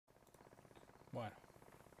Bueno,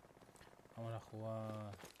 vamos a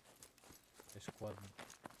jugar Squad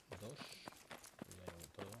 2. Ya llevo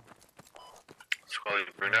todo.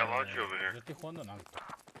 Yo estoy jugando en alto.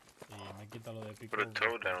 Y me quita lo de pico porque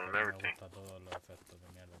me gusta todos los efectos de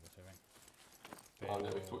mierda que se ven. Pero...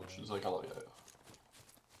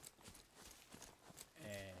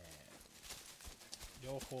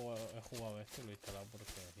 yo he jugado esto y lo he instalado porque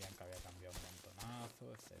decían que había cambiado un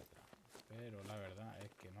montonazo, etcétera. Pero la verdad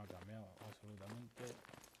es que no ha cambiado absolutamente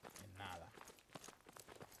en nada.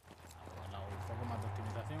 Un poco más de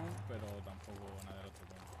optimización, pero tampoco nada del otro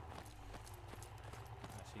mundo.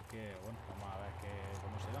 Así que bueno, vamos a ver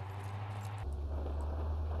cómo se da.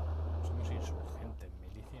 Somos insurgentes,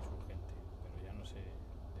 milicia insurgente, pero ya no sé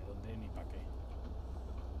de dónde ni para qué.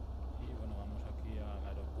 Y bueno, vamos aquí al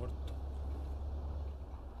aeropuerto.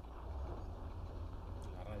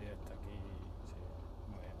 La radio está aquí. Sí.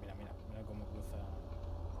 Mira cómo cruza.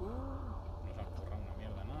 No se han currado una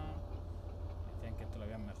mierda nada. Decían que esto lo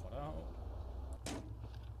habían mejorado.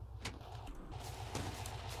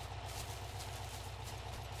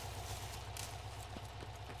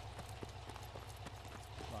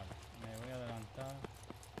 Vale, me voy a adelantar.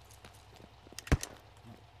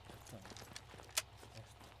 No, esto no.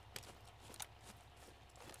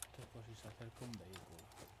 Esto es por si se acerca un vehículo.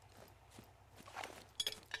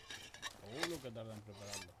 Lo que tarda en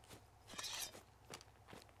prepararlo.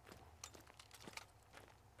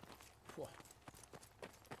 Fua.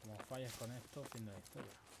 Como fallas con esto, fin de la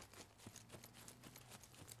historia.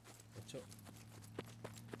 De hecho,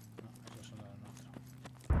 no, esos son los nuestros.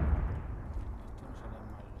 Esto no sería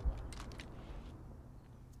un mal lugar.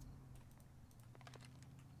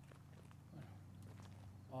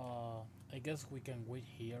 Bueno. I guess we can wait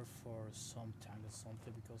here for some time or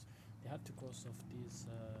something because they have to cross off this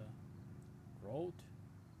road.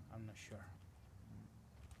 I'm not sure.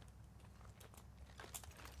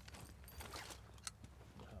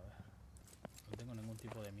 A ver. No tengo ningún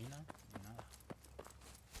tipo de mina ni nada.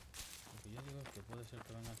 Lo que yo digo es que puede ser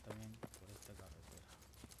que vengan también por esta carretera.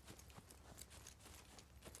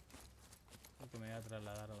 Creo que me voy a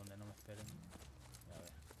trasladar a donde no me esperen. A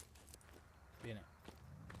ver. Viene.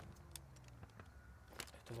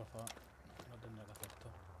 Esto por favor. No tendrá que hacer esto.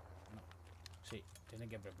 No. Sí, tiene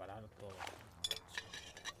que preparar todo.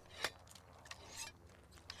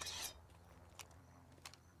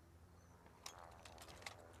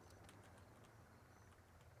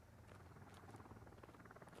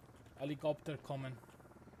 Helicopter coming.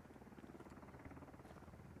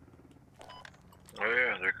 Oh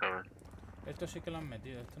yeah, they're coming. Esto sí que lo han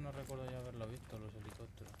metido. Esto no recuerdo ya haberlo visto, los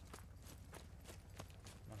helicópteros.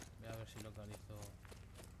 Bueno, voy a ver si localizo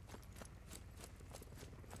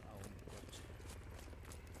a un coche.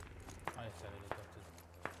 Ahí está el helicóptero.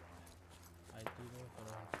 Hay tiros, pero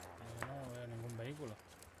no veo ningún vehículo.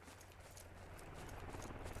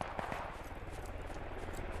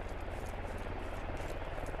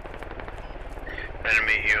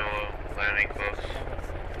 Enemy helo landing close.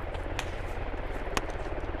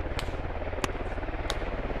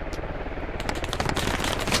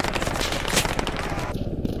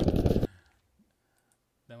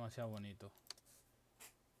 Demasiado bonito.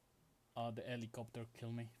 The helicopter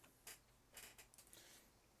kill me.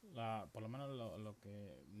 Por lo menos lo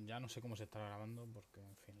que... Ya no sé cómo se está grabando porque,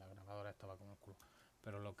 en fin, la grabadora estaba como el culo.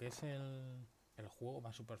 Pero lo que es el juego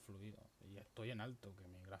va súper fluido. Y estoy en alto, que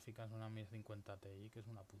mi gráfica es una 1050 Ti, que es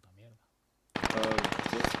una puta mierda.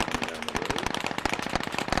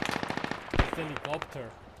 Este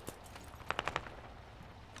helicóptero.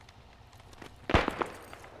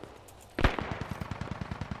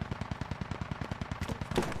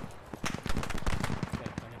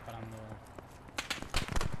 Están disparando.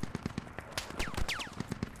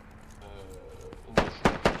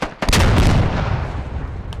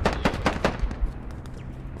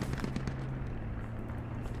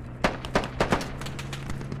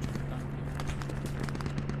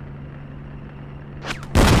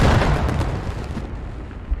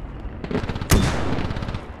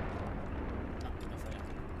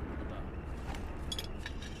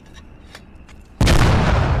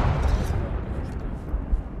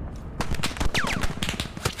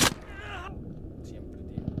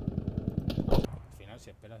 Si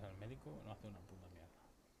esperas al médico, no hace una puta mierda.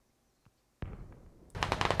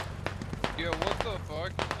 Yo, what the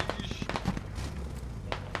fuck? Yeesh.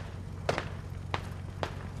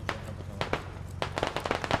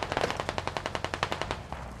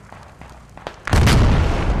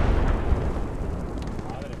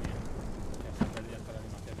 Madre mía, ya se ha perdido hasta la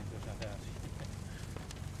animación y todo se hace así.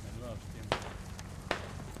 Menuda hostia.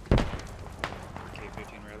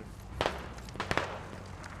 K-15 rather.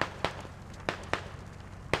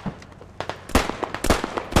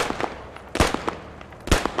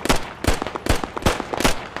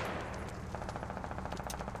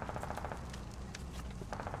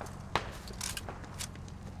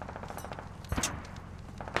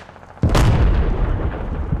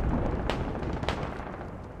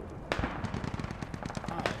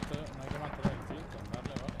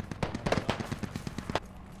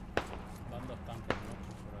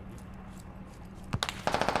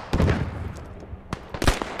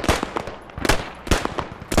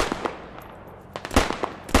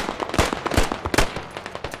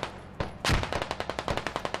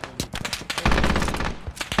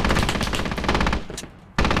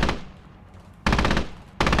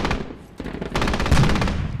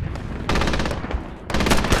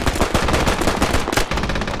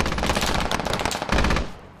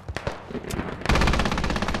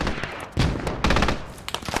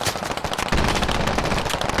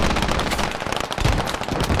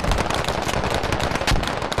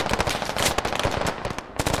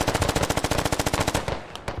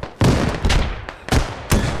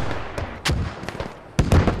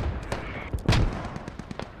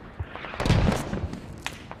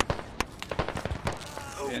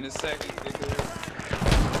 In a second, get good.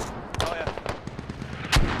 Oh yeah.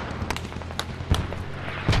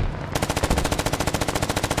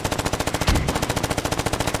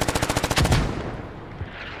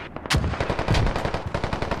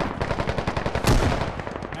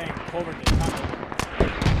 Man, covered the tunnel.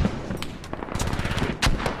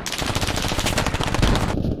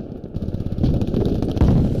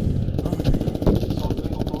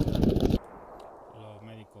 Los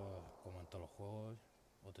médicos, como en todos los juegos,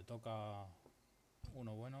 o te toca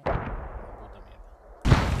uno bueno o puta mierda.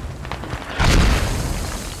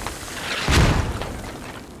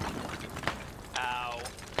 Ow.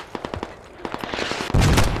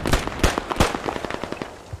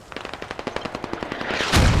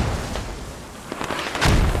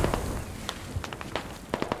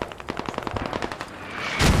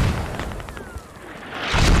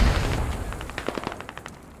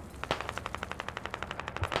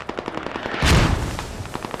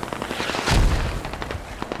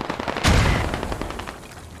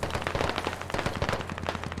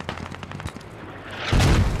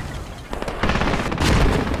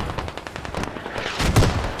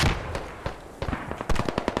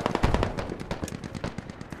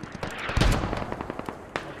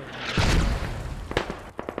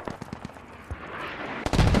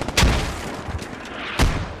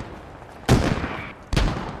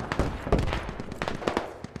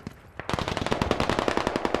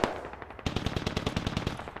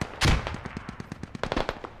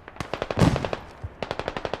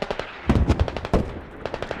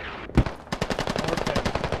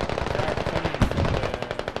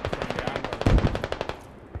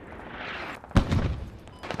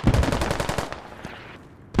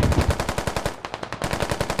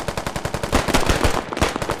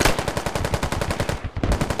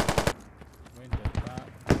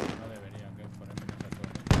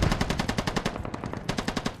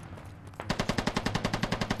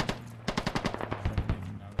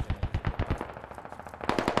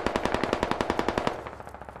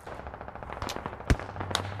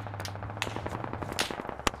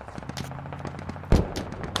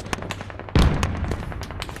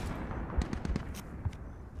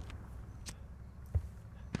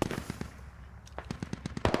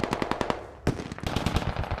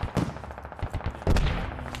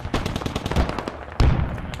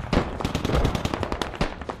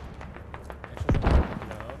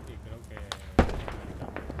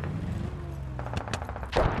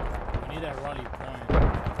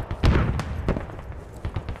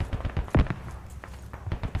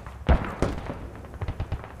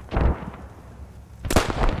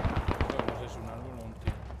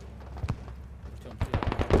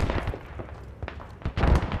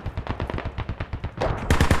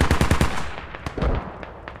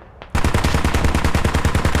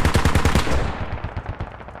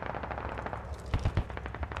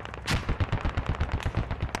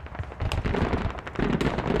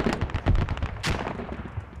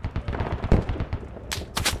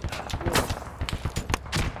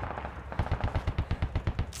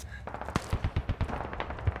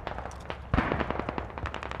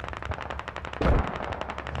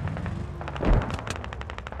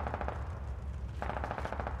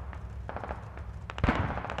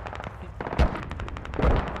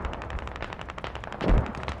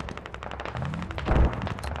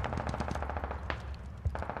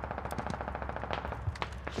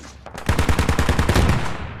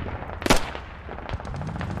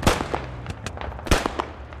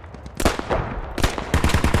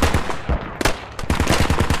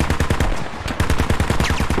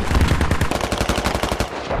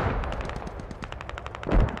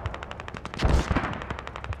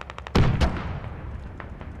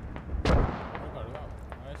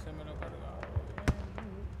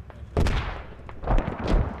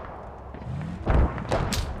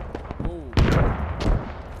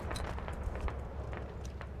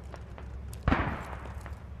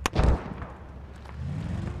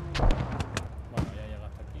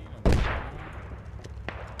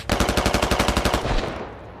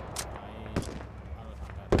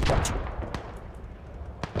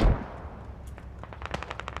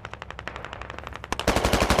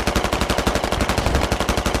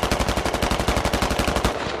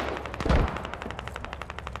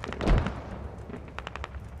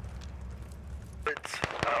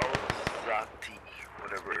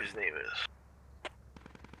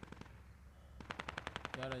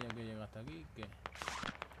 Y ahora ya que llega hasta aquí, ¿qué?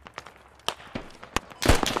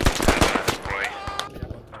 Ya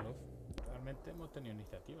contra los... Realmente hemos tenido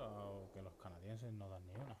iniciativa, o que los canadienses no dan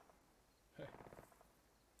ni una.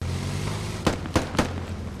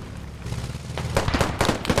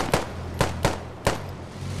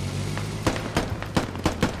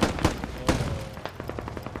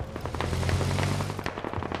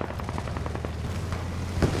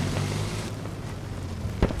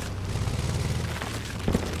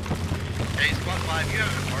 Hey, Squad 5, you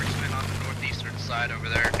have a marksman on the northeastern side over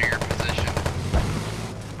there near your position.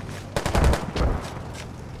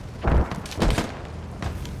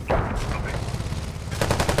 Okay.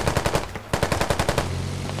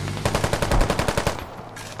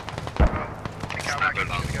 Sniper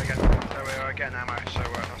down. So we're getting ammo, so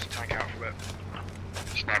that's a tank out for a bit.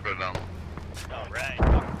 Sniper down. Alright.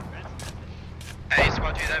 Hey,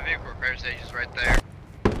 Squad 2, that vehicle repair station's right there.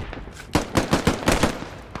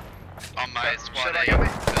 On my Squad 8 build.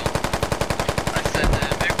 I said the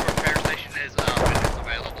vehicle repair station is when it's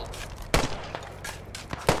available.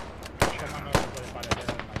 Tómame por el paredero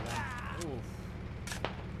del Maidán. Uf.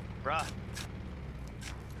 Bruh.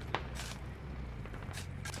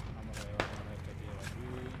 Vamos a ver este tío aquí.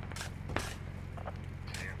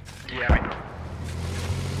 Yeah, I mean.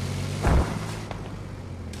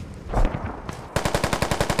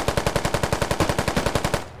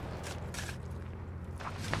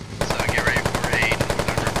 So get ready for a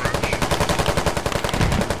northern approach.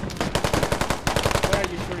 Where are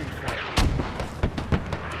you shooting for?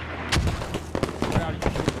 Where are you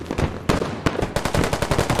shooting?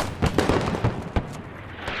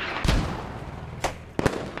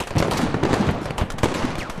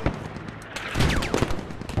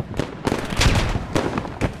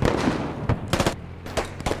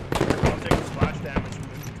 I'll take a splash damage in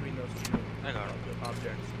between those two I got it.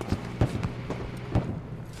 objects.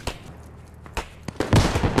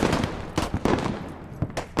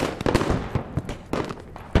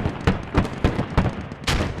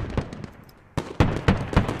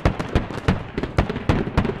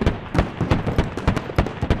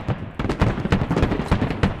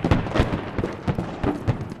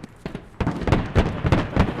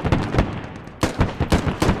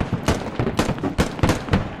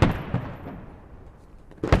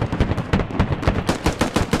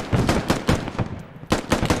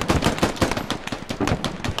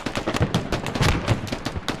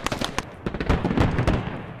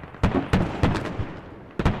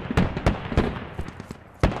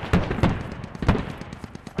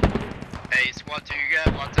 Hey, Squad 2, you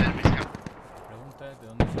got lots of enemies coming. Pregunta es de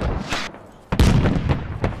dónde son los chicos.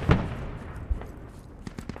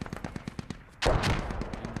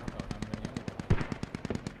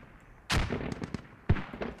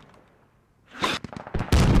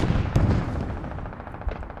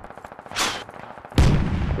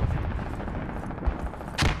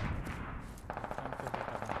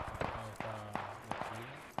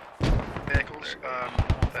 Vehicles,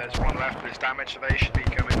 there's one left but it's damaged, so they should be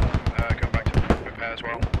coming back to repair as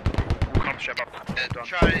well. We'll concentrate up. Done.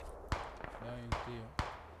 Try. Ya hay un tío.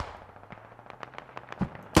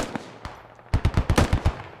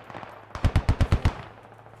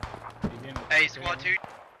 Y viene. Hey, Squad 2.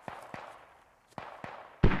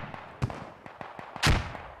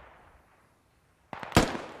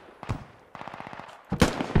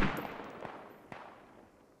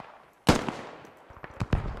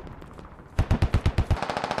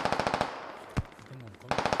 Tengo un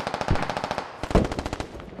coche.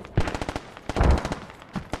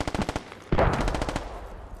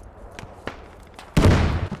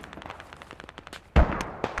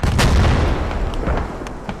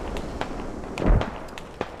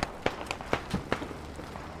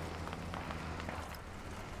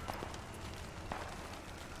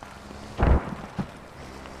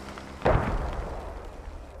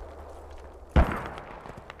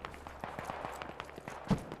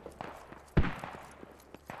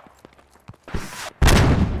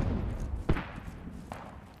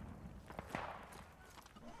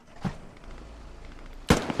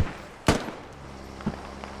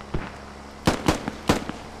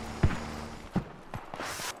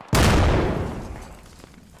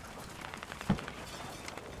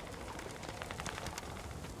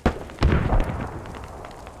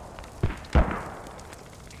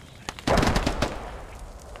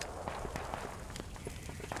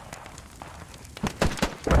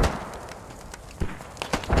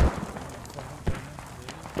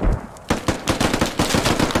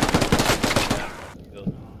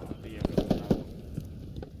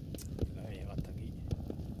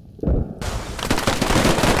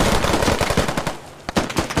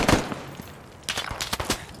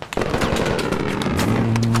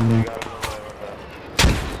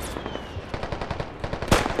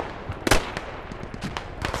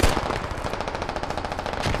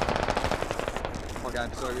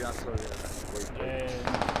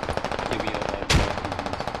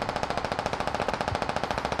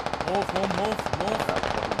 Move.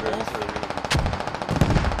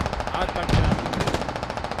 Atranca.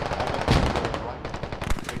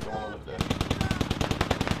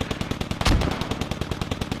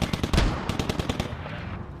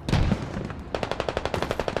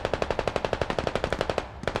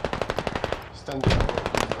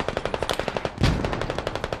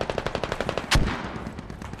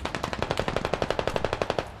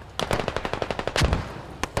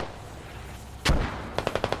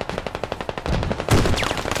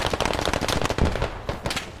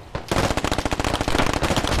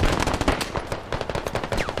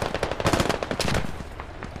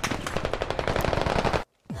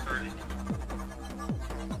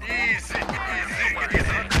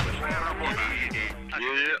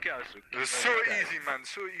 It was so easy, man.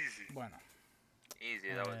 So easy. Bueno, Easy,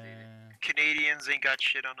 that was easy. Canadians ain't got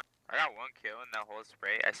shit on it. I got 1 kill in that whole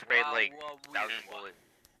spray. I sprayed like 1,000 bullets.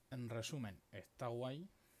 en resumen, está guay.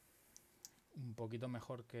 Un poquito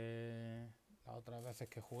mejor que las otras veces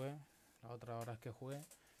que jugué, las otras horas que jugué,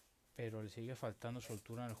 pero le sigue faltando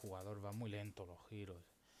soltura en el jugador. Va muy lento los giros.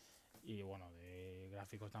 Y bueno, de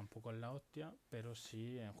gráficos tampoco es la hostia, pero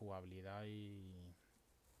sí en jugabilidad y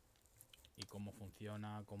cómo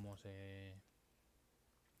funciona, cómo se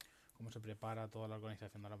prepara toda la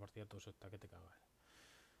organización de la partida, todo eso está que te cagas.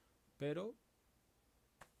 Pero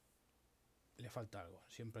le falta algo,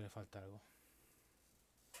 siempre le falta algo.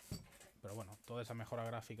 Pero bueno, toda esa mejora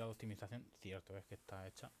gráfica de optimización, cierto es que está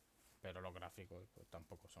hecha, pero los gráficos pues,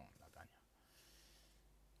 tampoco son la caña.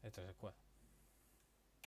 Este es el squad.